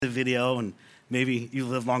the video, and maybe you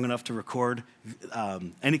live long enough to record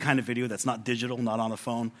any kind of video that's not digital, not on a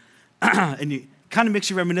phone, and it kind of makes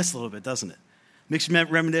you reminisce a little bit, doesn't it? Makes you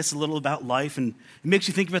reminisce a little about life, and it makes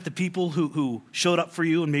you think about the people who showed up for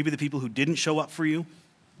you and maybe the people who didn't show up for you.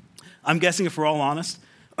 I'm guessing if we're all honest,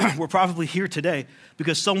 we're probably here today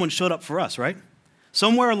because someone showed up for us, right?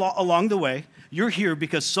 Somewhere along the way, you're here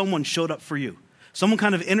because someone showed up for you. Someone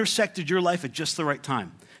kind of intersected your life at just the right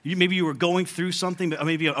time. Maybe you were going through something,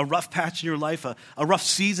 maybe a rough patch in your life, a rough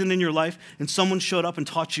season in your life, and someone showed up and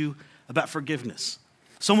taught you about forgiveness.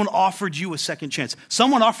 Someone offered you a second chance.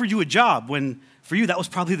 Someone offered you a job when, for you, that was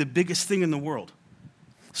probably the biggest thing in the world.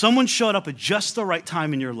 Someone showed up at just the right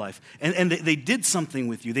time in your life, and they did something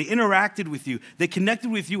with you. They interacted with you. They connected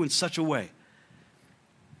with you in such a way,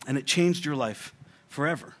 and it changed your life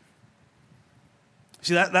forever.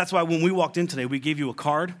 See, that's why when we walked in today, we gave you a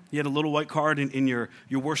card. You had a little white card in your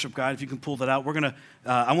worship guide. If you can pull that out,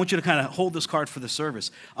 I want you to kind of hold this card for the service.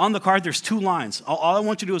 On the card, there's 2 lines. All I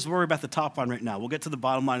want you to do is worry about the top line right now. We'll get to the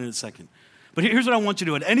bottom line in a second. But here's what I want you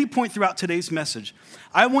to do. At any point throughout today's message,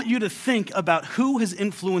 I want you to think about who has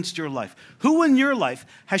influenced your life. Who in your life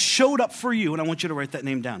has showed up for you, and I want you to write that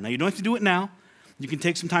name down. Now, you don't have to do it now. You can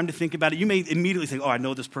take some time to think about it. You may immediately think, oh, I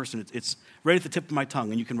know this person. It's right at the tip of my tongue,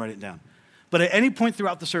 and you can write it down. But at any point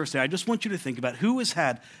throughout the service today, I just want you to think about who has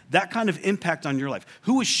had that kind of impact on your life,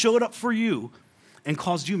 who has showed up for you and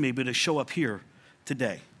caused you maybe to show up here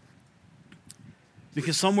today.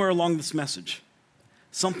 Because somewhere along this message,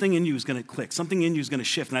 something in you is going to click, something in you is going to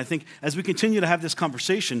shift. And I think as we continue to have this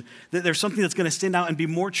conversation, that there's something that's going to stand out and be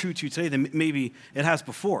more true to you today than maybe it has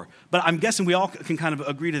before. But I'm guessing we all can kind of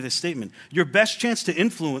agree to this statement. Your best chance to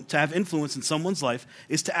have influence in someone's life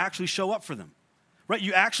is to actually show up for them. Right?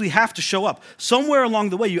 You actually have to show up. Somewhere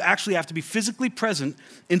along the way, you actually have to be physically present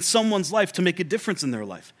in someone's life to make a difference in their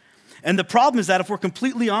life. And the problem is that if we're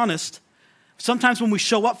completely honest, sometimes when we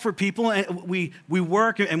show up for people and we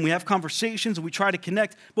work and we have conversations and we try to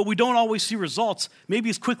connect, but we don't always see results maybe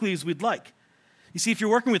as quickly as we'd like. You see, if you're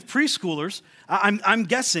working with preschoolers, I'm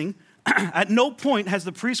guessing at no point has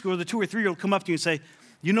the preschooler, the 2 or 3-year-old, come up to you and say,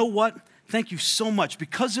 you know what? Thank you so much.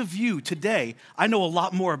 Because of you today, I know a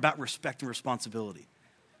lot more about respect and responsibility.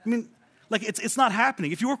 I mean, like it's not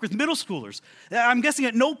happening. If you work with middle schoolers, I'm guessing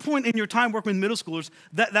at no point in your time working with middle schoolers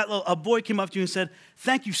that a boy came up to you and said,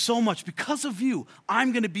 thank you so much. Because of you,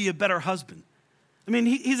 I'm going to be a better husband. I mean,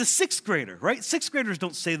 he's a 6th grader, right? 6th graders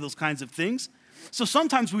don't say those kinds of things. So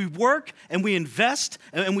sometimes we work and we invest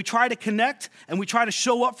and we try to connect and we try to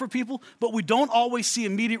show up for people, but we don't always see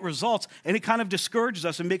immediate results, and it kind of discourages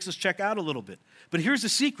us and makes us check out a little bit. But here's the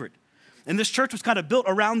secret. And this church was kind of built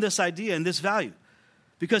around this idea and this value.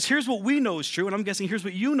 Because here's what we know is true, and I'm guessing here's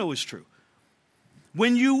what you know is true.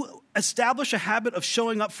 When you establish a habit of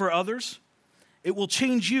showing up for others, it will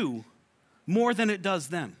change you more than it does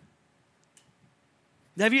them.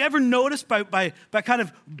 Have you ever noticed by kind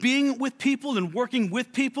of being with people and working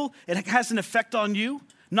with people, it has an effect on you,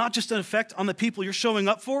 not just an effect on the people you're showing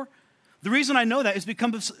up for? The reason I know that is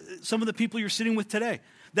because of some of the people you're sitting with today.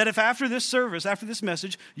 That if after this service, after this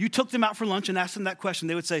message, you took them out for lunch and asked them that question,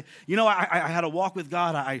 they would say, you know, I had a walk with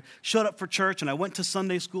God, I showed up for church, and I went to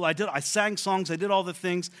Sunday school, I sang songs, I did all the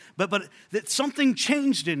things, but that something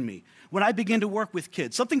changed in me when I began to work with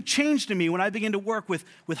kids. Something changed in me when I began to work with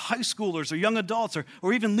high schoolers or young adults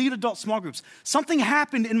or even lead adult small groups. Something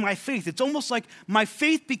happened in my faith. It's almost like my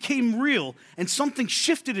faith became real and something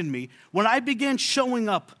shifted in me when I began showing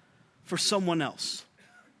up for someone else.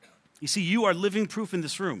 You see, you are living proof in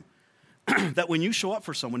this room that when you show up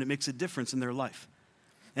for someone, it makes a difference in their life.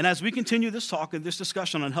 And as we continue this talk and this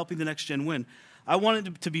discussion on helping the next gen win, I want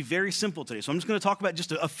it to be very simple today. So I'm just going to talk about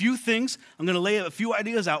just a few things. I'm going to lay a few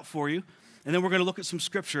ideas out for you, and then we're going to look at some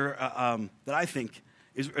scripture that I think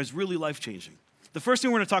is really life-changing. The first thing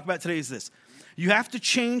we're going to talk about today is this. You have to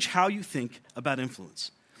change how you think about influence.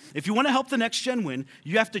 If you want to help the next gen win,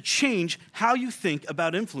 you have to change how you think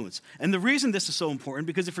about influence. And the reason this is so important,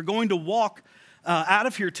 because if you're going to walk out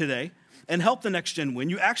of here today and help the next gen win,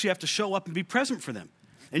 you actually have to show up and be present for them.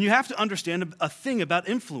 And you have to understand a thing about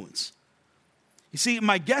influence. You see,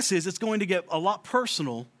 my guess is it's going to get a lot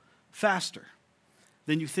personal faster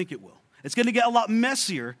than you think it will. It's going to get a lot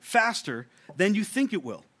messier faster than you think it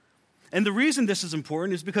will. And the reason this is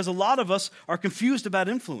important is because a lot of us are confused about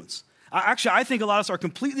influence. Actually, I think a lot of us are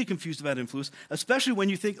completely confused about influence, especially when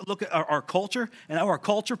you look at our culture and how our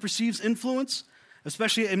culture perceives influence,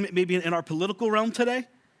 especially maybe in our political realm today.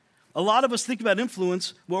 A lot of us think about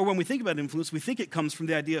influence, well, when we think about influence, we think it comes from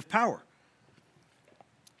the idea of power.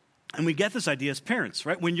 And we get this idea as parents,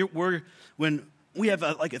 right? When we have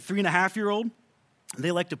like a 3.5-year-old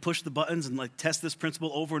They like to push the buttons and like test this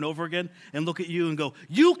principle over and over again and look at you and go,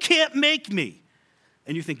 you can't make me.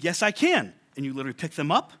 And you think, yes, I can. And you literally pick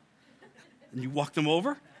them up and you walk them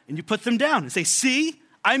over and you put them down and say, see,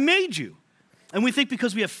 I made you. And we think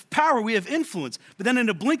because we have power, we have influence. But then in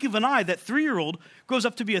a blink of an eye, that 3-year-old grows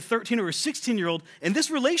up to be a 13 or a 16-year-old, and this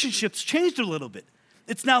relationship's changed a little bit.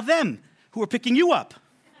 It's now them who are picking you up.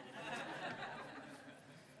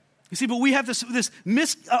 You see, but we have this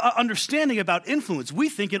misunderstanding about influence. We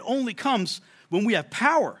think it only comes when we have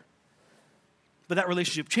power. But that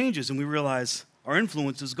relationship changes and we realize our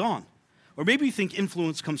influence is gone. Or maybe you think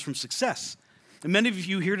influence comes from success. And many of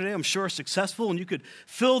you here today, I'm sure, are successful, and you could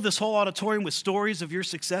fill this whole auditorium with stories of your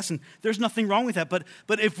success, and there's nothing wrong with that. But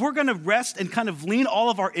if we're going to rest and kind of lean all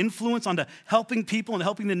of our influence onto helping people and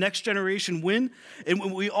helping the next generation win, and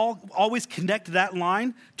when we always connect that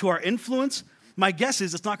line to our influence, my guess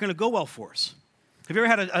is it's not going to go well for us. Have you ever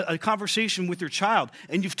had a conversation with your child,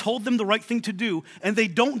 and you've told them the right thing to do, and they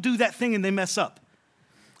don't do that thing and they mess up?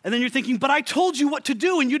 And then you're thinking, but I told you what to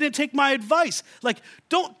do, and you didn't take my advice. Like,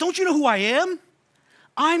 don't you know who I am?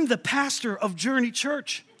 I'm the pastor of Journey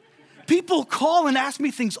Church. People call and ask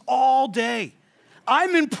me things all day.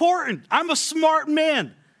 I'm important. I'm a smart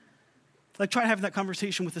man. Like, try having that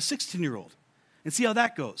conversation with a 16-year-old and see how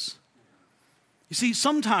that goes. You see,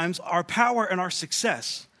 sometimes our power and our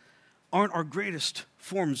success aren't our greatest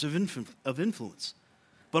forms of influence.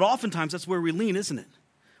 But oftentimes, that's where we lean, isn't it?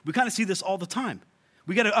 We kind of see this all the time.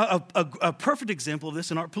 We get a perfect example of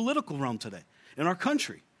this in our political realm today, in our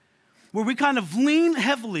country, where we kind of lean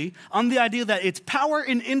heavily on the idea that it's power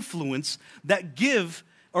and influence that give,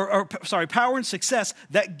 power and success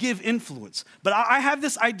that give influence. But I have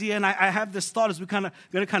this idea and I have this thought as we going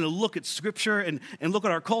to look at Scripture and look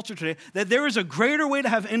at our culture today, that there is a greater way to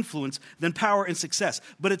have influence than power and success.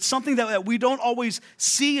 But it's something that we don't always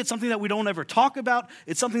see. It's something that we don't ever talk about.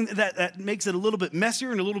 It's something that makes it a little bit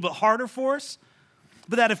messier and a little bit harder for us.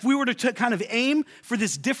 But that if we were to kind of aim for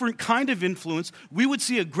this different kind of influence, we would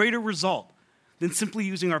see a greater result than simply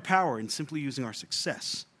using our power and simply using our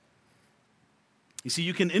success. You see,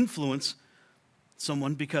 you can influence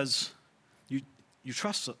someone because you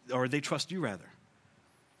trust, or they trust you rather.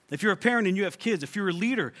 If you're a parent and you have kids, if you're a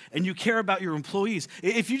leader and you care about your employees,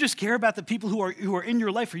 if you just care about the people who are in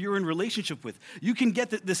your life or you're in relationship with, you can get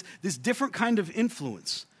this different kind of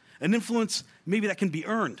influence, an influence maybe that can be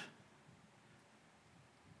earned.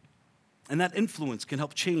 And that influence can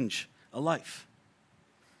help change a life.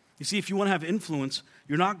 You see, if you want to have influence,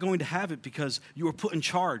 you're not going to have it because you were put in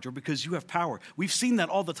charge or because you have power. We've seen that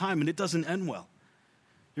all the time, and it doesn't end well.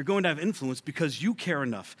 You're going to have influence because you care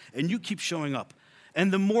enough, and you keep showing up.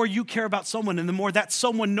 And the more you care about someone, and the more that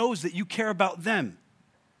someone knows that you care about them,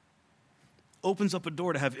 opens up a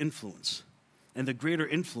door to have influence, and the greater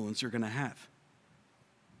influence you're going to have.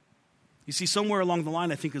 You see, somewhere along the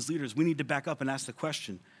line, I think as leaders, we need to back up and ask the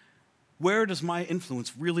question, where does my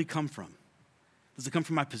influence really come from? Does it come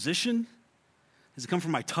from my position? Does it come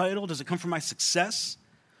from my title? Does it come from my success?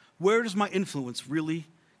 Where does my influence really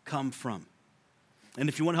come from? And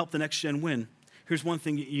if you want to help the next gen win, here's one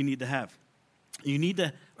thing you need to have.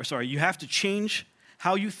 You have to change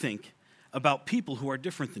how you think about people who are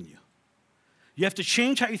different than you. You have to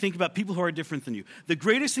change how you think about people who are different than you. The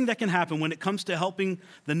greatest thing that can happen when it comes to helping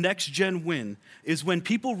the next gen win is when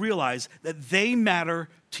people realize that they matter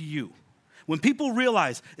to you. When people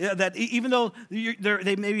realize that even though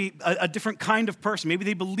they may be a different kind of person, maybe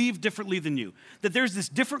they believe differently than you, that there's this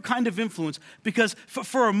different kind of influence because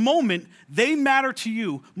for a moment, they matter to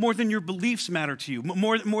you more than your beliefs matter to you,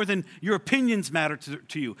 more than your opinions matter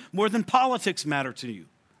to you, more than politics matter to you.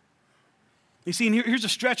 You see, and here's a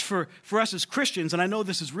stretch for us as Christians, and I know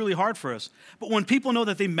this is really hard for us, but when people know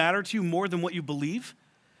that they matter to you more than what you believe,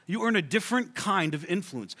 you earn a different kind of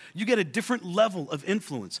influence. You get a different level of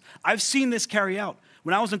influence. I've seen this carry out.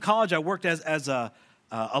 When I was in college, I worked as a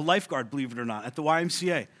lifeguard, believe it or not, at the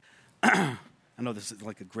YMCA. I know this is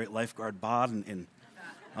like a great lifeguard bod, and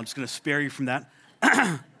I'm just going to spare you from that.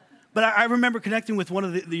 But I remember connecting with one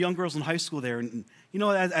of the young girls in high school there, and you know,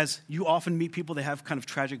 as you often meet people, they have kind of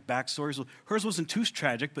tragic backstories. Well, hers wasn't too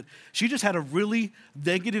tragic, but she just had a really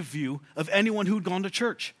negative view of anyone who'd gone to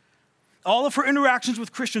church. All of her interactions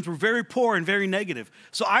with Christians were very poor and very negative.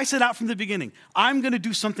 So I set out from the beginning, I'm going to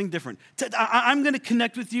do something different. I'm going to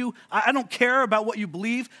connect with you. I don't care about what you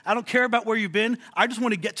believe. I don't care about where you've been. I just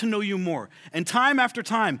want to get to know you more. And time after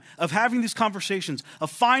time of having these conversations,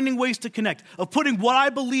 of finding ways to connect, of putting what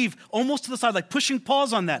I believe almost to the side, like pushing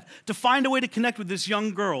pause on that, to find a way to connect with this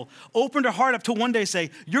young girl, opened her heart up to one day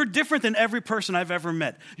say, you're different than every person I've ever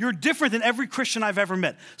met. You're different than every Christian I've ever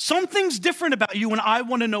met. Something's different about you, and I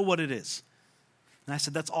want to know what it is. And I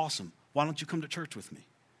said, that's awesome. Why don't you come to church with me?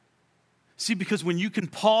 See, because when you can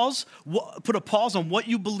pause, put a pause on what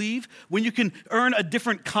you believe, when you can earn a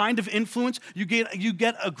different kind of influence, you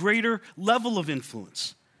get a greater level of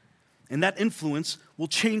influence. And that influence will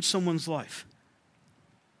change someone's life.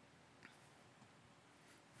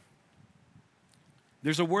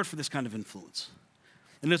 There's a word for this kind of influence.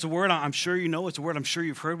 And there's a word I'm sure you know. It's a word I'm sure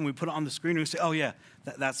you've heard. When we put it on the screen, we say, oh yeah,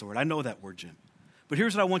 that's the word. I know that word, Jim. But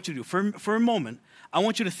here's what I want you to do. For a moment, I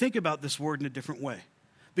want you to think about this word in a different way.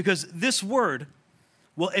 Because this word,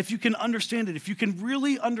 well, if you can understand it, if you can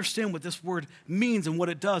really understand what this word means and what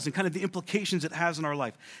it does and kind of the implications it has in our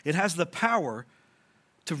life, it has the power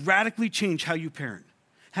to radically change how you parent.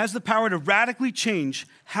 It has the power to radically change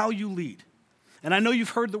how you lead. And I know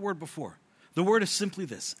you've heard the word before. The word is simply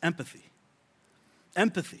this: empathy.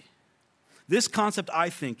 Empathy. This concept, I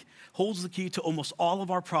think, holds the key to almost all of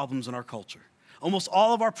our problems in our culture. Almost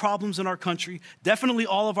all of our problems in our country, definitely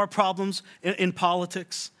all of our problems in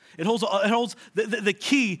politics. It holds the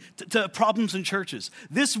key to problems in churches.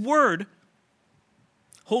 This word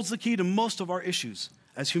holds the key to most of our issues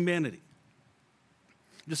as humanity.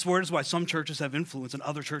 This word is why some churches have influence and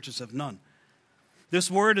other churches have none. This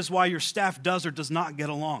word is why your staff does or does not get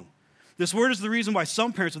along. This word is the reason why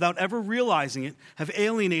some parents, without ever realizing it, have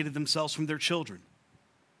alienated themselves from their children.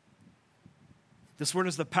 This word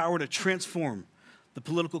has the power to transform the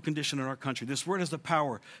political condition in our country. This word has the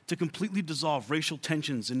power to completely dissolve racial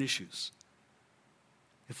tensions and issues.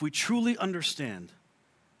 If we truly understand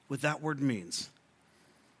what that word means,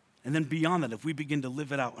 and then beyond that, if we begin to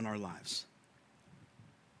live it out in our lives.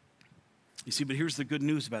 You see, but here's the good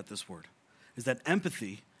news about this word, is that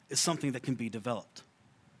empathy is something that can be developed.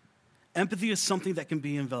 Empathy is something that can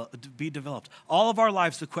be developed. All of our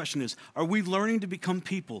lives, the question is, are we learning to become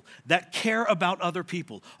people that care about other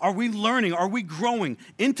people? Are we growing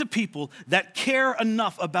into people that care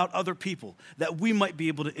enough about other people that we might be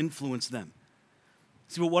able to influence them?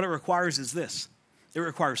 See, but what it requires is this. It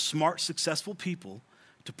requires smart, successful people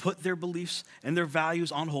to put their beliefs and their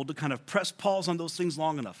values on hold, to kind of press pause on those things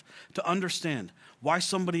long enough to understand why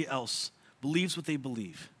somebody else believes what they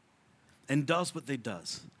believe and does what they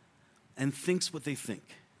does and thinks what they think.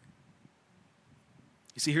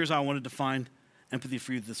 You see, here's how I want to define empathy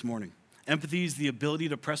for you this morning. Empathy is the ability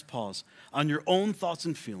to press pause on your own thoughts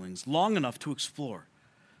and feelings long enough to explore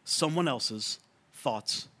someone else's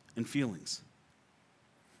thoughts and feelings.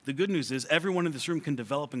 The good news is everyone in this room can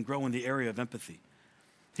develop and grow in the area of empathy.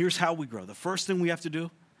 Here's how we grow. The first thing we have to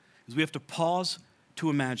do is we have to pause to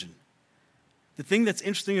imagine. The thing that's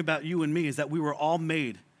interesting about you and me is that we were all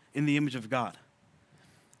made in the image of God.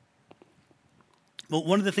 But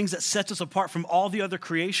one of the things that sets us apart from all the other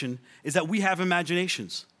creation is that we have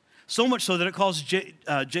imaginations. So much so that it calls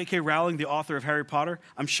J.K. Rowling, the author of Harry Potter.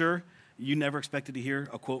 I'm sure you never expected to hear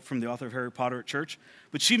a quote from the author of Harry Potter at church.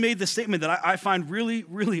 But she made this statement that I find really,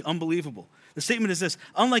 really unbelievable. The statement is this: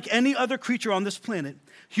 unlike any other creature on this planet,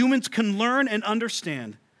 humans can learn and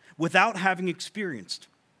understand without having experienced.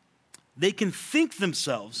 They can think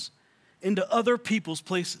themselves into other people's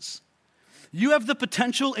places. You have the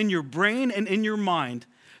potential in your brain and in your mind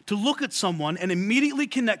to look at someone and immediately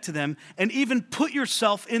connect to them and even put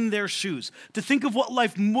yourself in their shoes, to think of what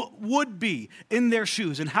life would be in their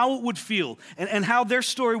shoes and how it would feel and how their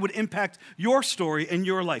story would impact your story and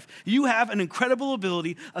your life. You have an incredible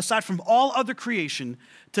ability, aside from all other creation,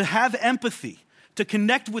 to have empathy, to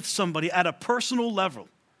connect with somebody at a personal level.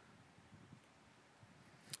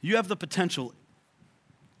 You have the potential,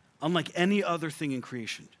 unlike any other thing in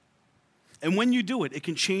creation. And when you do it, it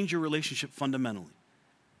can change your relationship fundamentally.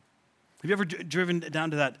 Have you ever driven down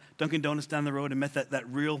to that Dunkin' Donuts down the road and met that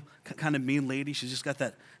real kind of mean lady? She's just got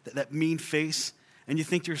that mean face. And you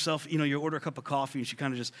think to yourself, you order a cup of coffee and she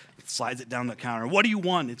kind of just slides it down the counter. What do you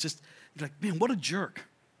want? It's just, you're like, man, what a jerk.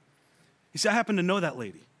 You see, I happen to know that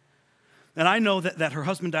lady. And I know that her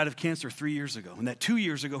husband died of cancer 3 years ago. And that 2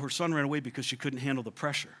 years ago, her son ran away because she couldn't handle the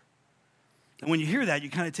pressure. And when you hear that, you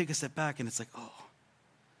kind of take a step back and it's like, oh.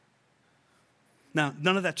 Now,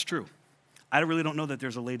 none of that's true. I really don't know that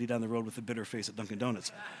there's a lady down the road with a bitter face at Dunkin'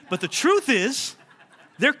 Donuts. But the truth is,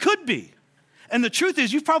 there could be. And the truth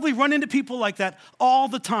is, you've probably run into people like that all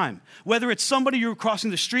the time. Whether it's somebody you're crossing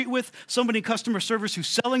the street with, somebody in customer service who's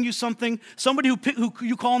selling you something, somebody who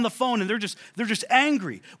you call on the phone and they're just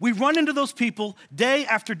angry. We run into those people day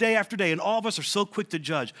after day after day, and all of us are so quick to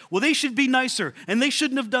judge. Well, they should be nicer, and they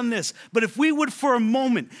shouldn't have done this. But if we would, for a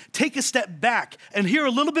moment, take a step back and hear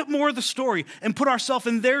a little bit more of the story and put ourselves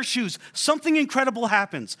in their shoes, something incredible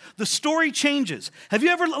happens. The story changes. Have you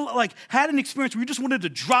ever had an experience where you just wanted to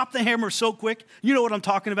drop the hammer so quick? quick. You know what I'm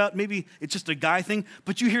talking about. Maybe it's just a guy thing,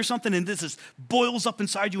 but you hear something and this just boils up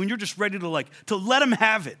inside you and you're just ready to let him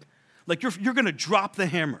have it. Like you're going to drop the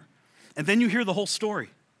hammer. And then you hear the whole story.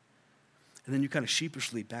 And then you kind of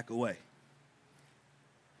sheepishly back away.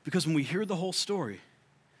 Because when we hear the whole story,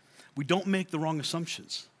 we don't make the wrong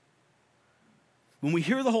assumptions. When we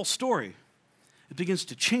hear the whole story, it begins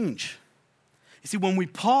to change. You see, when we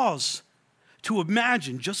pause to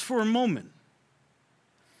imagine just for a moment,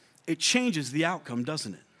 it changes the outcome,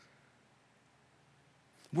 doesn't it?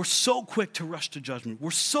 We're so quick to rush to judgment.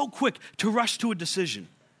 We're so quick to rush to a decision.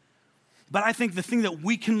 But I think the thing that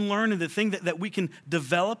we can learn and the thing that we can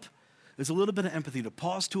develop is a little bit of empathy, to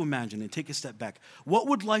pause to imagine and take a step back. What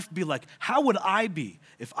would life be like? How would I be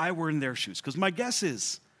if I were in their shoes? Because my guess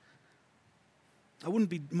is I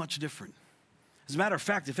wouldn't be much different. As a matter of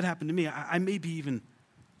fact, if it happened to me, I may be even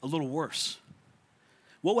a little worse.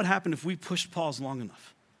 What would happen if we pushed pause long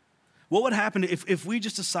enough? What would happen if we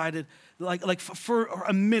just decided, for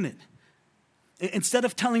a minute, instead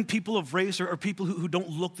of telling people of race or people who don't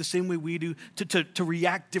look the same way we do to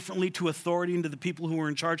react differently to authority and to the people who are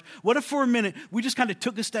in charge, what if for a minute we just kind of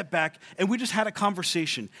took a step back and we just had a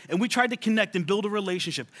conversation and we tried to connect and build a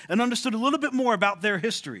relationship and understood a little bit more about their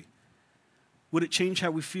history? Would it change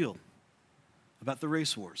how we feel about the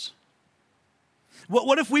race wars?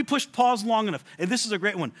 What if we pushed pause long enough? And this is a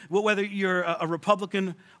great one. Whether you're a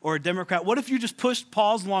Republican or a Democrat, what if you just pushed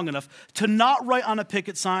pause long enough to not write on a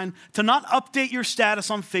picket sign, to not update your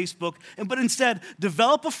status on Facebook, but instead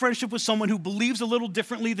develop a friendship with someone who believes a little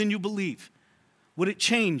differently than you believe? Would it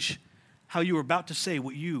change how you were about to say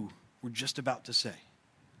what you were just about to say?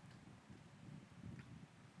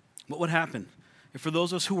 What would happen if, for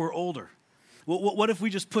those of us who are older, what if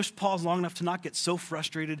we just pushed pause long enough to not get so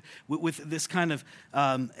frustrated with this kind of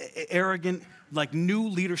arrogant, new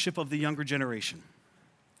leadership of the younger generation?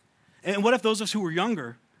 And what if those of us who were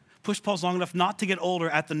younger pushed pause long enough not to get older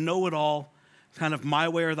at the know-it-all kind of my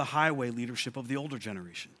way or the highway leadership of the older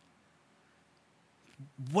generation?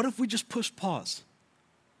 What if we just pushed pause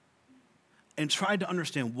and tried to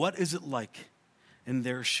understand what is it like in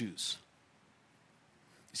their shoes?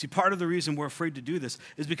 You see, part of the reason we're afraid to do this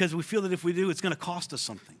is because we feel that if we do, it's going to cost us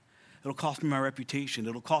something. It'll cost me my reputation.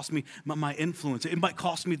 It'll cost me my influence. It might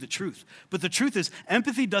cost me the truth. But the truth is,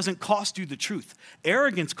 empathy doesn't cost you the truth.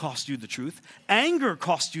 Arrogance costs you the truth. Anger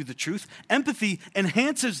costs you the truth. Empathy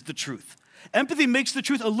enhances the truth. Empathy makes the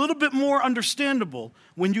truth a little bit more understandable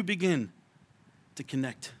when you begin to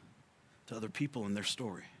connect to other people and their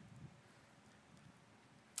story.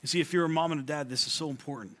 You see, if you're a mom and a dad, this is so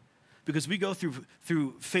important. Because we go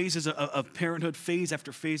through phases of parenthood, phase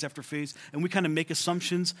after phase after phase, and we kind of make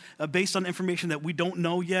assumptions based on information that we don't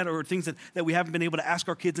know yet or things that we haven't been able to ask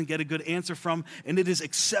our kids and get a good answer from, and it is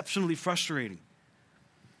exceptionally frustrating.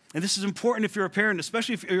 And this is important if you're a parent,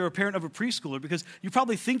 especially if you're a parent of a preschooler, because you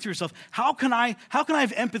probably think to yourself, how can I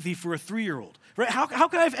have empathy for a 3-year-old? Right? How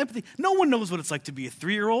can I have empathy? No one knows what it's like to be a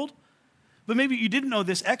 3-year-old. But maybe you didn't know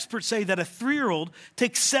this. Experts say that a 3-year-old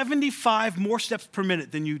takes 75 more steps per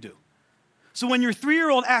minute than you do. So when your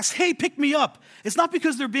 3-year-old asks, hey, pick me up, it's not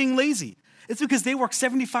because they're being lazy. It's because they work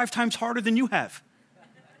 75 times harder than you have.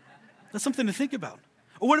 That's something to think about.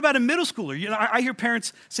 Or what about a middle schooler? You know, I hear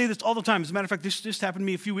parents say this all the time. As a matter of fact, this just happened to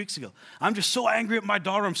me a few weeks ago. I'm just so angry at my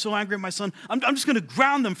daughter. I'm so angry at my son. I'm just going to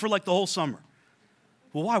ground them for the whole summer.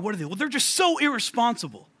 Well, why? What are they? Well, they're just so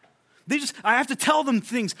irresponsible. I have to tell them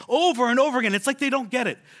things over and over again. It's like they don't get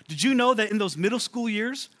it. Did you know that in those middle school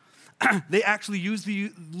years, they actually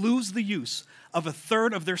lose the use of a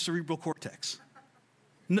third of their cerebral cortex?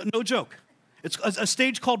 No joke. It's a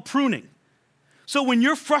stage called pruning. So when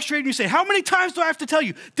you're frustrated, you say, how many times do I have to tell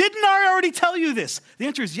you? Didn't I already tell you this? The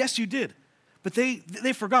answer is yes, you did. But they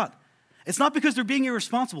forgot. It's not because they're being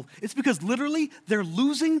irresponsible. It's because literally they're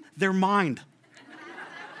losing their mind.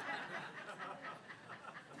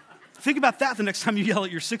 Think about that the next time you yell at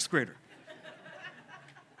your 6th grader.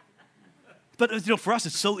 But for us,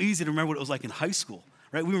 it's so easy to remember what it was like in high school,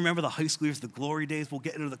 right? We remember the high school years, the glory days. We'll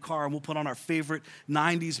get into the car and we'll put on our favorite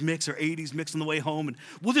 90s mix or 80s mix on the way home, and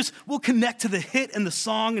we'll connect to the hit and the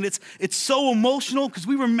song, and it's so emotional because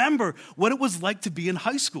we remember what it was like to be in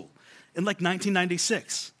high school in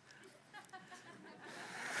 1996.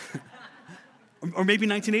 or maybe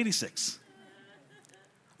 1986.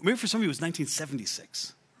 Or maybe for some of you it was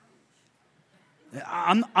 1976.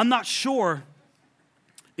 I'm not sure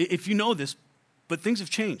if you know this, but things have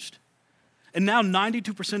changed. And now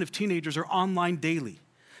 92% of teenagers are online daily.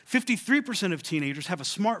 53% of teenagers have a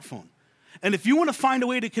smartphone. And if you want to find a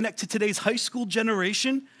way to connect to today's high school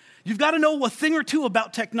generation, you've got to know a thing or two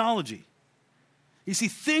about technology. You see,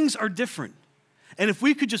 things are different. And if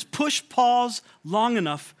we could just push pause long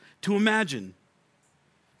enough to imagine,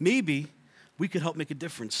 maybe we could help make a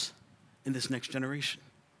difference in this next generation.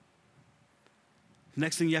 The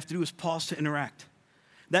next thing you have to do is pause to interact.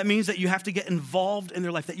 That means that you have to get involved in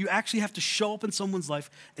their life, that you actually have to show up in someone's life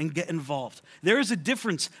and get involved. There is a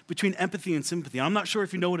difference between empathy and sympathy. I'm not sure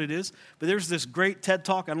if you know what it is, but there's this great TED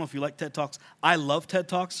Talk. I don't know if you like TED Talks. I love TED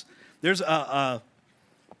Talks. There's a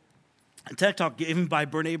TED Talk given by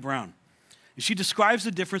Brené Brown. She describes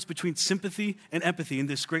the difference between sympathy and empathy in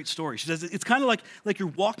this great story. She says it's kind of like you're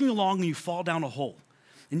walking along and you fall down a hole.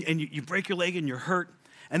 And you break your leg and you're hurt.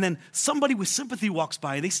 And then somebody with sympathy walks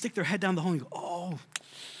by and they stick their head down the hole and you go, oh,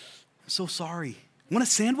 I'm so sorry. Want a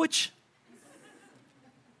sandwich?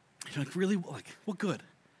 You're like, really? Like, well, good.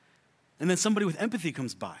 And then somebody with empathy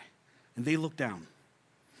comes by and they look down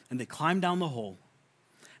and they climb down the hole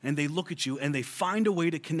and they look at you and they find a way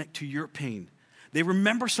to connect to your pain. They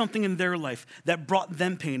remember something in their life that brought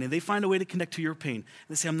them pain and they find a way to connect to your pain. And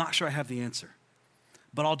they say, I'm not sure I have the answer,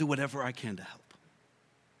 but I'll do whatever I can to help.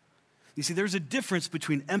 You see, there's a difference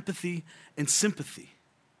between empathy and sympathy.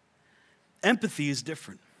 Empathy is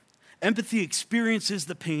different. Empathy experiences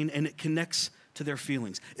the pain and it connects to their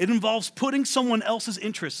feelings. It involves putting someone else's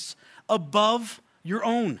interests above your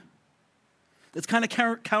own. It's kind of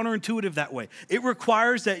counterintuitive that way. It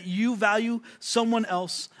requires that you value someone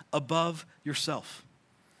else above yourself.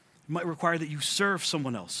 It might require that you serve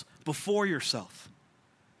someone else before yourself.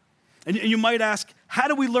 And you might ask, how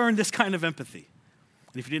do we learn this kind of empathy?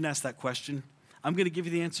 And if you didn't ask that question, I'm going to give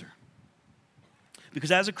you the answer.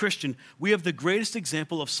 Because as a Christian, we have the greatest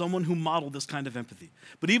example of someone who modeled this kind of empathy.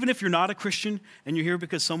 But even if you're not a Christian and you're here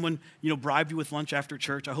because someone, bribed you with lunch after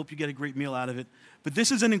church, I hope you get a great meal out of it. But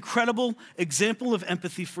this is an incredible example of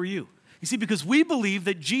empathy for you. You see, because we believe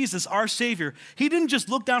that Jesus, our Savior, he didn't just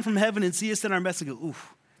look down from heaven and see us in our mess and go, ooh,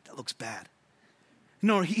 that looks bad.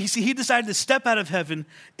 No, he decided to step out of heaven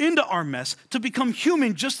into our mess to become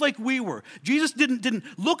human just like we were. Jesus didn't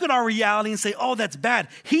look at our reality and say, oh, that's bad.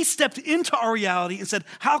 He stepped into our reality and said,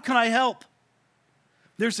 how can I help?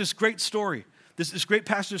 There's this great story, this great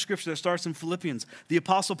passage of scripture that starts in Philippians. The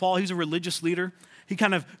Apostle Paul, he's a religious leader. He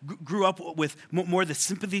kind of grew up with more the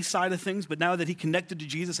sympathy side of things, but now that he connected to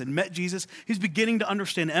Jesus and met Jesus, he's beginning to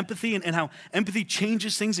understand empathy and how empathy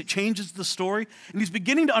changes things. It changes the story. And he's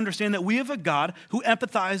beginning to understand that we have a God who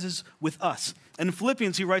empathizes with us. And in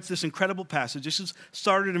Philippians, he writes this incredible passage. This is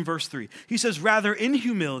started in verse 3. He says, rather, in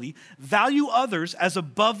humility, value others as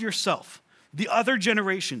above yourself. The other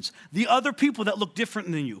generations, the other people that look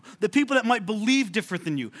different than you, the people that might believe different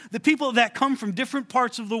than you, the people that come from different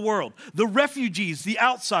parts of the world, the refugees, the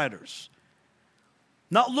outsiders,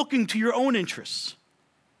 not looking to your own interests.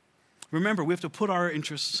 Remember, we have to put our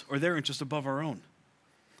interests or their interests above our own.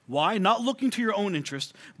 Why? Not looking to your own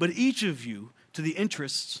interest, but each of you to the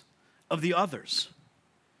interests of the others.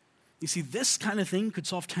 You see, this kind of thing could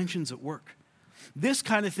solve tensions at work. This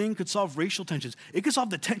kind of thing could solve racial tensions. It could solve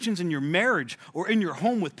the tensions in your marriage or in your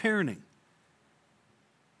home with parenting.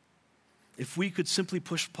 If we could simply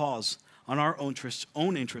push pause on our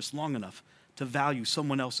own interests long enough to value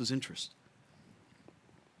someone else's interest.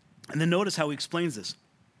 And then notice how he explains this.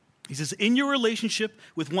 He says, in your relationship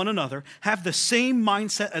with one another, have the same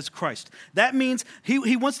mindset as Christ. That means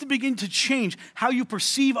he wants to begin to change how you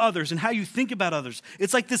perceive others and how you think about others.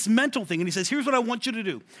 It's like this mental thing. And he says, here's what I want you to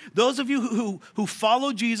do. Those of you who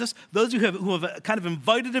follow Jesus, those who have kind of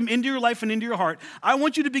invited him into your life and into your heart, I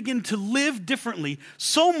want you to begin to live differently,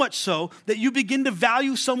 so much so that you begin to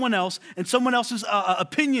value someone else and someone else's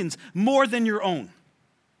opinions more than your own.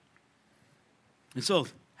 And so,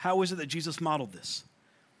 how is it that Jesus modeled this?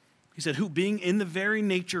 He said, who being in the very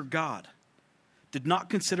nature God, did not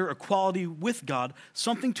consider equality with God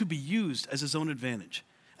something to be used as his own advantage.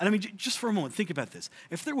 And I mean, just for a moment, think about this.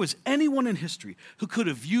 If there was anyone in history who could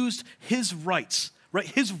have used his rights, right,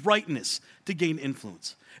 his rightness to gain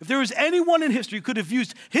influence, if there was anyone in history who could have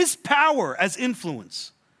used his power as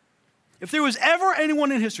influence, if there was ever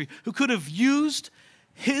anyone in history who could have used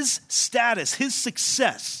his status, his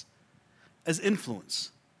success as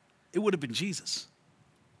influence, it would have been Jesus.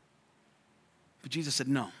 But Jesus said,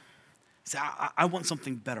 no. He said, I want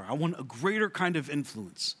something better. I want a greater kind of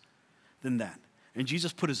influence than that. And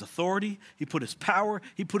Jesus put his authority, he put his power,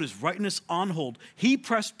 he put his rightness on hold. He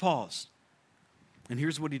pressed pause. And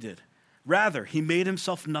here's what he did. Rather, he made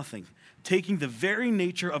himself nothing, taking the very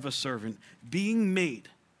nature of a servant, being made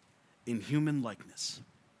in human likeness.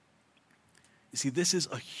 You see, this is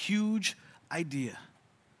a huge idea.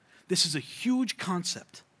 This is a huge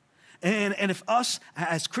concept. And if us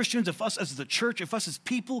as Christians, if us as the church, if us as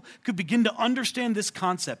people could begin to understand this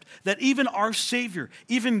concept, that even our Savior,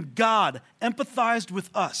 even God, empathized with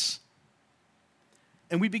us,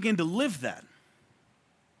 and we begin to live that,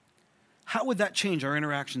 how would that change our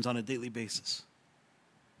interactions on a daily basis?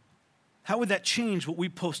 How would that change what we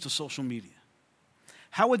post to social media?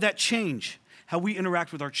 How would that change how we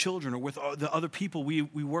interact with our children or with the other people we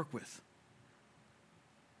work with?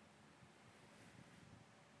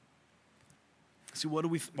 See,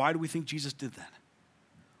 why do we think Jesus did that?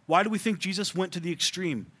 Why do we think Jesus went to the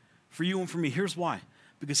extreme for you and for me? Here's why.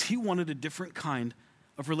 Because he wanted a different kind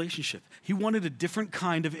of relationship. He wanted a different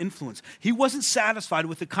kind of influence. He wasn't satisfied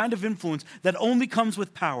with the kind of influence that only comes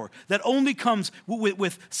with power, that only comes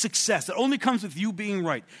with success, that only comes with you being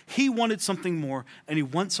right. He wanted something more, and he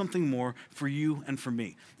wants something more for you and for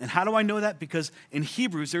me. And how do I know that? Because in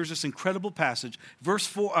Hebrews, there's this incredible passage,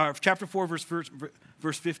 chapter 4,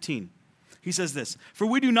 verse 15. He says this, "For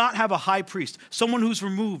we do not have a high priest, someone who's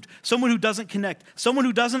removed, someone who doesn't connect, someone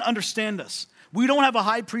who doesn't understand us. We don't have a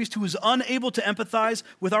high priest who is unable to empathize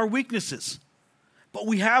with our weaknesses. But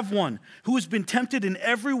we have one who has been tempted in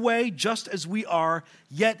every way just as we are,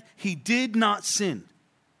 yet he did not sin."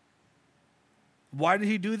 Why did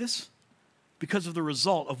he do this? Because of the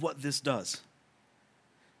result of what this does.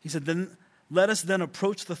 He said, "Then let us then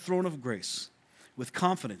approach the throne of grace with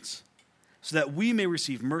confidence, so that we may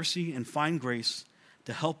receive mercy and find grace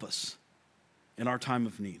to help us in our time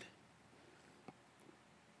of need."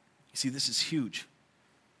 You see, this is huge.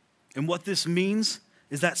 And what this means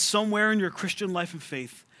is that somewhere in your Christian life and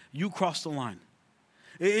faith, you crossed the line.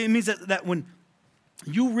 It means that when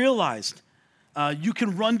you realized you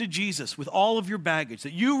can run to Jesus with all of your baggage,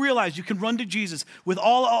 that you realize you can run to Jesus with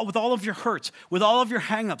all of your hurts, with all of your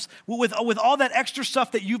hang-ups, with all that extra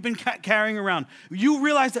stuff that you've been carrying around. You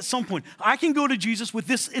realize at some point, I can go to Jesus with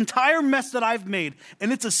this entire mess that I've made,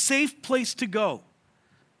 and it's a safe place to go.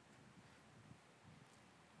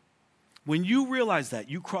 When you realize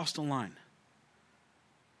that, you crossed a line.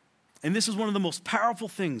 And this is one of the most powerful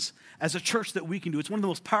things as a church that we can do. It's one of the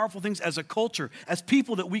most powerful things as a culture, as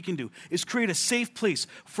people that we can do, is create a safe place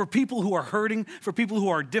for people who are hurting, for people who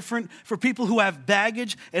are different, for people who have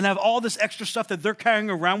baggage and have all this extra stuff that they're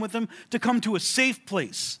carrying around with them, to come to a safe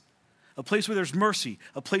place, a place where there's mercy,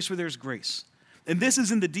 a place where there's grace. And this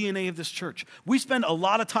is in the DNA of this church. We spend a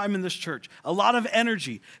lot of time in this church, a lot of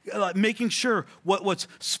energy, making sure what's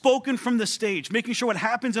spoken from the stage, making sure what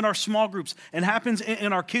happens in our small groups and happens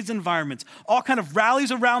in our kids' environments, all kind of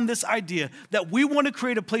rallies around this idea that we want to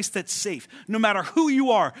create a place that's safe, no matter who you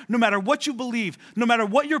are, no matter what you believe, no matter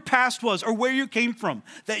what your past was or where you came from,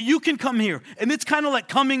 that you can come here. And it's kind of like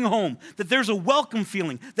coming home, that there's a welcome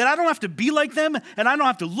feeling, that I don't have to be like them and I don't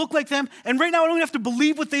have to look like them. And right now I don't have to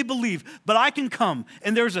believe what they believe, but I can come,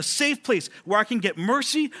 and there's a safe place where I can get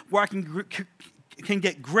mercy, where I can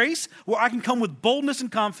get grace, where I can come with boldness and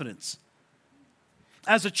confidence.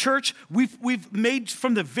 As a church, we've made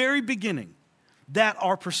from the very beginning that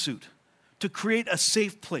our pursuit, to create a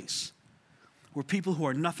safe place where people who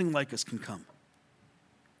are nothing like us can come.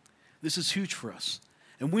 This is huge for us,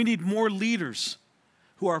 and we need more leaders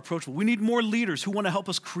who are approachable. We need more leaders who want to help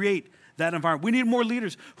us create that environment. We need more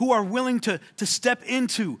leaders who are willing to step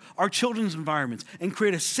into our children's environments and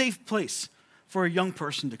create a safe place for a young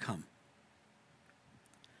person to come.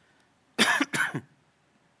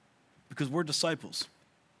 Because we're disciples.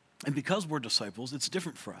 And because we're disciples, it's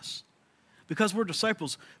different for us. Because we're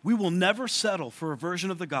disciples, we will never settle for a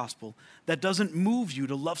version of the gospel that doesn't move you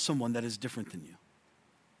to love someone that is different than you.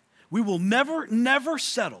 We will never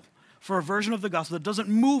settle for a version of the gospel that doesn't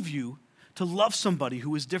move you to love somebody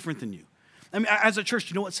who is different than you. I mean, as a church,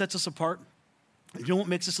 you know what sets us apart? You know what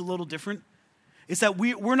makes us a little different? It's that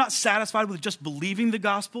we're not satisfied with just believing the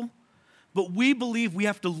gospel, but we believe we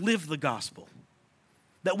have to live the gospel.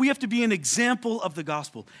 That we have to be an example of the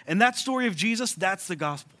gospel. And that story of Jesus, that's the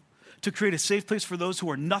gospel. To create a safe place for those who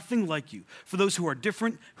are nothing like you, for those who are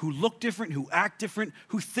different, who look different, who act different,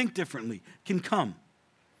 who think differently, can come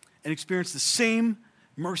and experience the same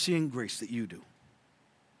mercy and grace that you do.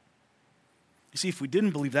 You see, if we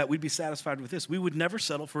didn't believe that, we'd be satisfied with this. We would never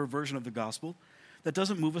settle for a version of the gospel that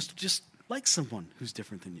doesn't move us to just like someone who's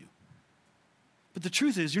different than you. But the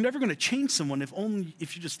truth is, you're never going to change someone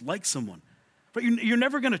if you just like someone. But you're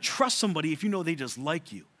never going to trust somebody if you know they just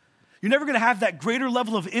like you. You're never going to have that greater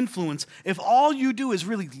level of influence if all you do is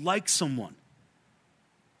really like someone.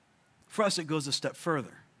 For us, it goes a step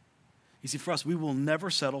further. You see, for us, we will never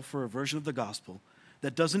settle for a version of the gospel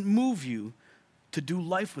that doesn't move you to do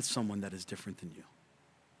life with someone that is different than you.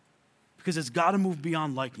 Because it's got to move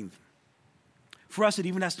beyond liking them. For us, it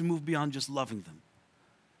even has to move beyond just loving them.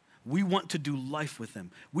 We want to do life with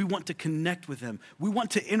them. We want to connect with them. We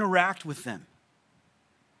want to interact with them.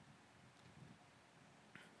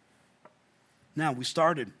 Now, we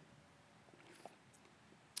started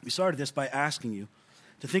this by asking you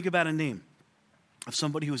to think about a name of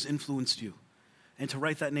somebody who has influenced you and to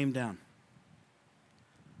write that name down.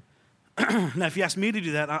 Now, if you ask me to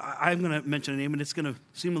do that, I'm going to mention a name, and it's going to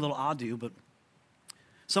seem a little odd to you, but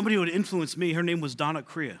somebody who had influenced me, her name was Donna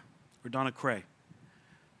Crea, or Donna Cray.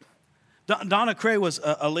 Donna Cray was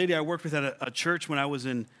a lady I worked with at a church when I was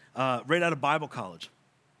right out of Bible college.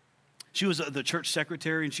 She was the church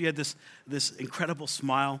secretary, and she had this incredible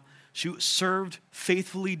smile. She served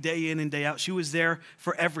faithfully day in and day out. She was there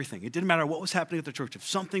for everything. It didn't matter what was happening at the church. If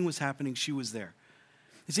something was happening, she was there.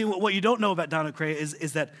 You see, what you don't know about Donna Cray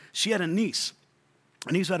is that she had a niece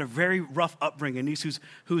who had a very rough upbringing, a niece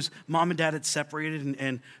whose mom and dad had separated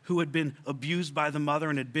and who had been abused by the mother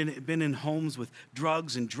and had been in homes with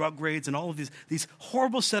drugs and drug raids and all of these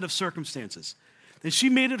horrible set of circumstances. And she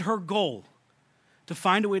made it her goal to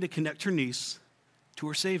find a way to connect her niece to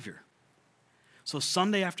her Savior. So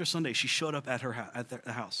Sunday after Sunday, she showed up at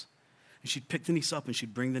the house. And she'd pick the niece up and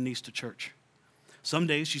she'd bring the niece to church. Some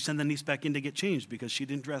days she'd send the niece back in to get changed because she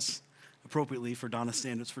didn't dress appropriately for Donna's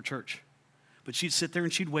standards for church. But she'd sit there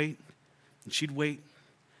and she'd wait, and she'd wait,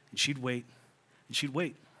 and she'd wait, and she'd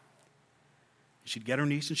wait. And she'd get her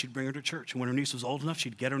niece and she'd bring her to church. And when her niece was old enough,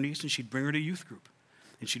 she'd get her niece and she'd bring her to youth group.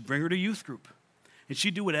 And she'd bring her to youth group. And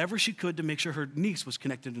she'd do whatever she could to make sure her niece was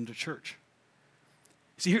connected into church.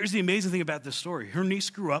 See, here's the amazing thing about this story. Her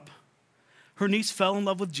niece grew up. Her niece fell in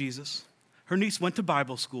love with Jesus. Her niece went to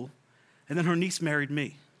Bible school. And then her niece married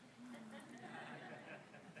me.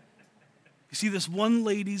 You see, this one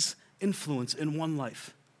lady's influence in one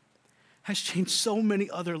life has changed so many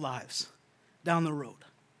other lives down the road.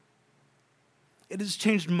 It has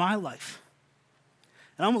changed my life.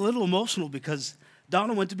 And I'm a little emotional because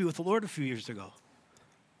Donna went to be with the Lord a few years ago.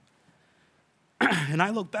 And I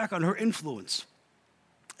look back on her influence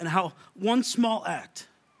and how one small act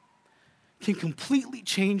can completely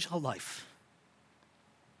change a life.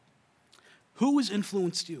 Who has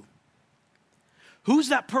influenced you? Who's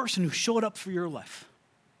that person who showed up for your life?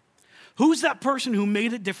 Who's that person who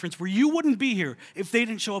made a difference where you wouldn't be here if they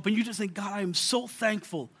didn't show up and you just think, God, I am so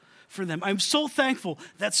thankful for them. I'm so thankful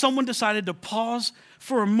that someone decided to pause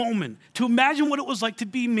for a moment to imagine what it was like to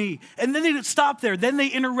be me. And then they didn't stop there. Then they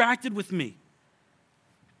interacted with me.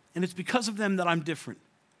 And it's because of them that I'm different.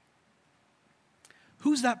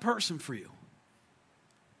 Who's that person for you?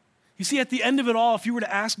 You see, at the end of it all, if you were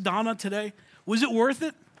to ask Donna today, was it worth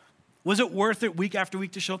it? Was it worth it week after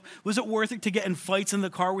week to show up? Was it worth it to get in fights in the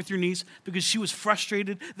car with your niece because she was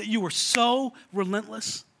frustrated that you were so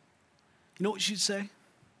relentless? You know what she'd say?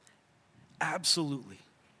 Absolutely.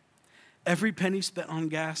 Every penny spent on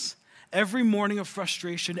gas, every morning of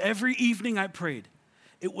frustration, every evening I prayed,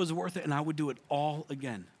 it was worth it and I would do it all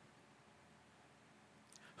again.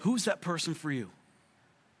 Who's that person for you?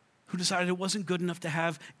 Who decided it wasn't good enough to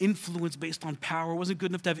have influence based on power, wasn't good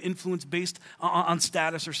enough to have influence based on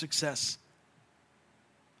status or success.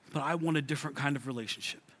 But I want a different kind of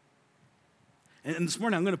relationship. And this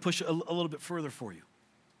morning, I'm going to push a little bit further for you.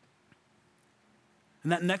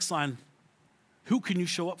 And that next line, who can you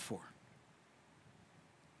show up for?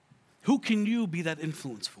 Who can you be that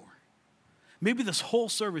influence for? Maybe this whole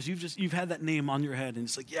service, you've had that name on your head, and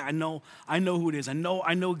it's like, yeah, I know who it is. I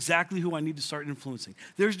know exactly who I need to start influencing.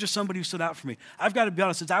 There's just somebody who stood out for me. I've got to be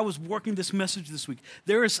honest, as I was working this message this week,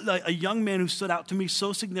 there is a young man who stood out to me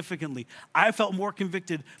so significantly. I felt more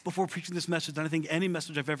convicted before preaching this message than I think any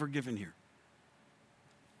message I've ever given here.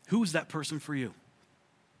 Who's that person for you?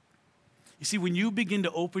 You see, when you begin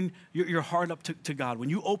to open your heart up to God, when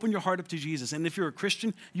you open your heart up to Jesus, and if you're a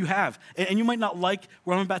Christian, you have. And you might not like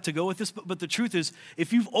where I'm about to go with this, but the truth is,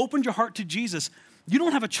 if you've opened your heart to Jesus, you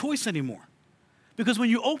don't have a choice anymore. Because when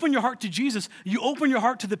you open your heart to Jesus, you open your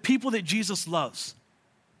heart to the people that Jesus loves.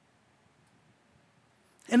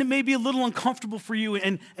 And it may be a little uncomfortable for you,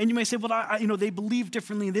 and you may say, well, they believe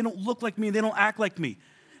differently, and they don't look like me, and they don't act like me.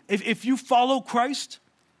 If you follow Christ,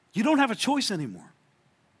 you don't have a choice anymore.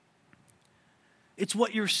 It's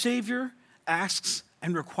what your Savior asks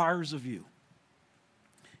and requires of you.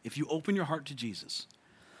 If you open your heart to Jesus,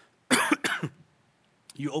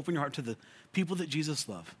 you open your heart to the people that Jesus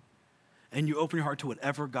loves, and you open your heart to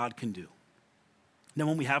whatever God can do. Now,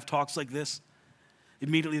 when we have talks like this,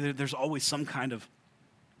 immediately there's always some kind of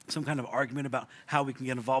argument about how we can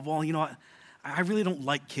get involved. Well, you know what? I really don't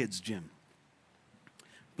like kids, Jim.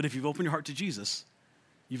 But if you've opened your heart to Jesus,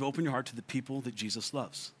 you've opened your heart to the people that Jesus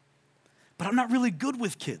loves. But I'm not really good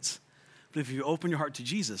with kids. But if you open your heart to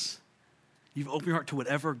Jesus, You've opened your heart to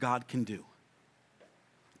whatever God can do.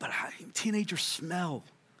 But teenagers smell.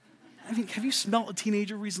 I mean, have you smelled a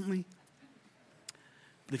teenager recently?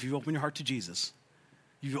 But if you've opened your heart to Jesus,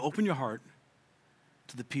 you've opened your heart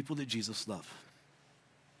to the people that Jesus loves.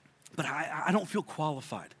 But I don't feel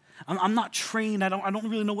qualified. I'm not trained. I don't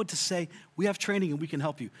really know what to say. We have training and we can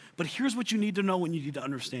help you. But here's what you need to know and you need to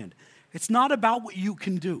understand. It's not about what you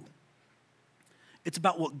can do. It's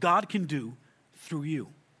about what God can do through you.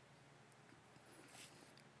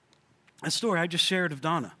 A story I just shared of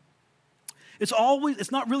Donna. It's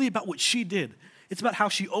not really about what she did. It's about how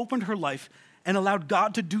she opened her life and allowed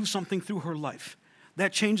God to do something through her life.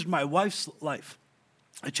 That changed my wife's life.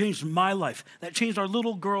 It changed my life. That changed our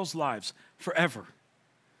little girls' lives forever.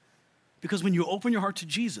 Because when you open your heart to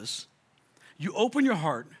Jesus, you open your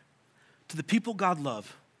heart to the people God loves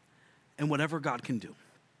and whatever God can do.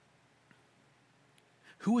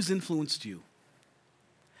 Who has influenced you?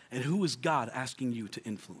 And who is God asking you to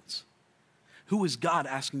influence? Who is God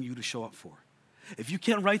asking you to show up for? If you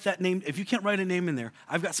can't write that name, if you can't write a name in there,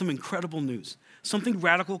 I've got some incredible news. Something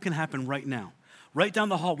radical can happen right now. Right down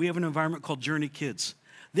the hall, we have an environment called Journey Kids.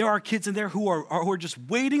 There are kids in there who are just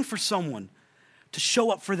waiting for someone to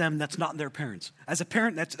show up for them that's not their parents. As a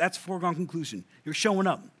parent, that's a foregone conclusion. You're showing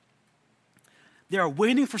up. They are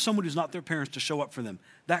waiting for someone who's not their parents to show up for them.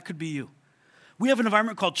 That could be you. We have an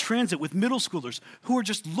environment called Transit with middle schoolers who are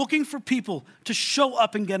just looking for people to show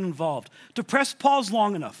up and get involved, to press pause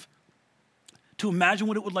long enough to imagine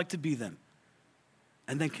what it would like to be them,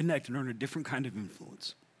 and then connect and earn a different kind of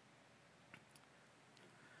influence.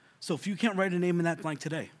 So if you can't write a name in that blank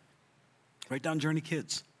today, write down Journey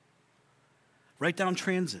Kids. Write down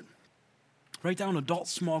Transit. Write down adult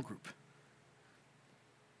small group.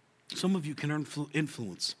 Some of you can earn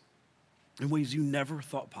influence in ways you never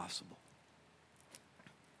thought possible.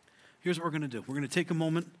 Here's what we're going to do. We're going to take a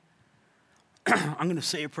moment. I'm going to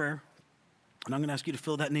say a prayer, and I'm going to ask you to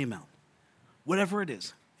fill that name out. Whatever it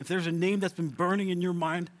is. If there's a name that's been burning in your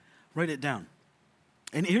mind, write it down.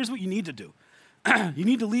 And here's what you need to do. You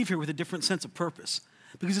need to leave here with a different sense of purpose.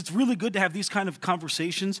 Because it's really good to have these kind of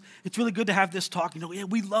conversations. It's really good to have this talk. Yeah,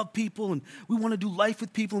 we love people, and we want to do life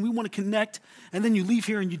with people, and we want to connect. And then you leave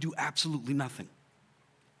here and you do absolutely nothing.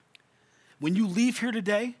 When you leave here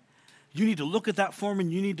today, you need to look at that form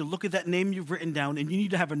and you need to look at that name you've written down, and you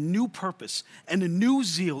need to have a new purpose and a new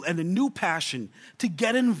zeal and a new passion to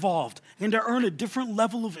get involved and to earn a different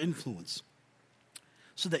level of influence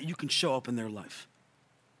so that you can show up in their life.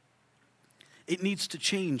 It needs to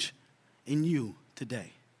change in you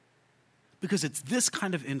today, because it's this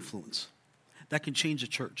kind of influence that can change a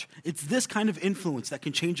church. It's this kind of influence that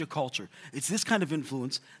can change a culture. It's this kind of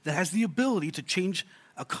influence that has the ability to change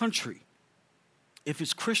a country. If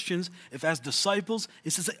it's Christians, if as disciples,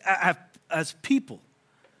 it's as people,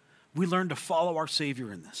 we learn to follow our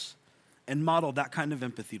Savior in this and model that kind of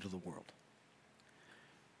empathy to the world.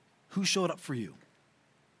 Who showed up for you?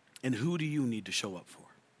 And who do you need to show up for?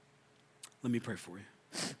 Let me pray for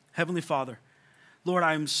you. Heavenly Father, Lord,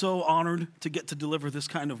 I am so honored to get to deliver this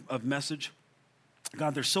kind of message.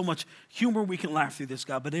 God, there's so much humor we can laugh through this,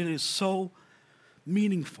 God, but it is so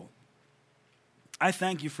meaningful. I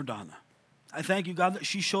thank you for Donna. I thank you, God, that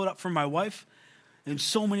she showed up for my wife in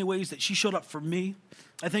so many ways, that she showed up for me.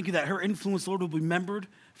 I thank you that her influence, Lord, will be remembered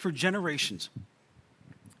for generations.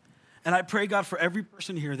 And I pray, God, for every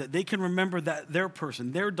person here that they can remember that their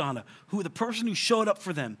person, their Donna, the person who showed up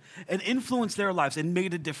for them and influenced their lives and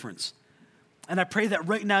made a difference. And I pray that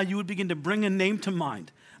right now you would begin to bring a name to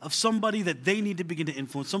mind of somebody that they need to begin to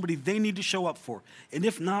influence, somebody they need to show up for. And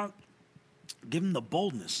if not, give them the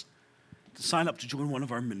boldness to sign up to join one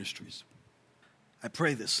of our ministries. I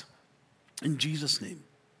pray this in Jesus' name.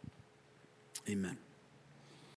 Amen.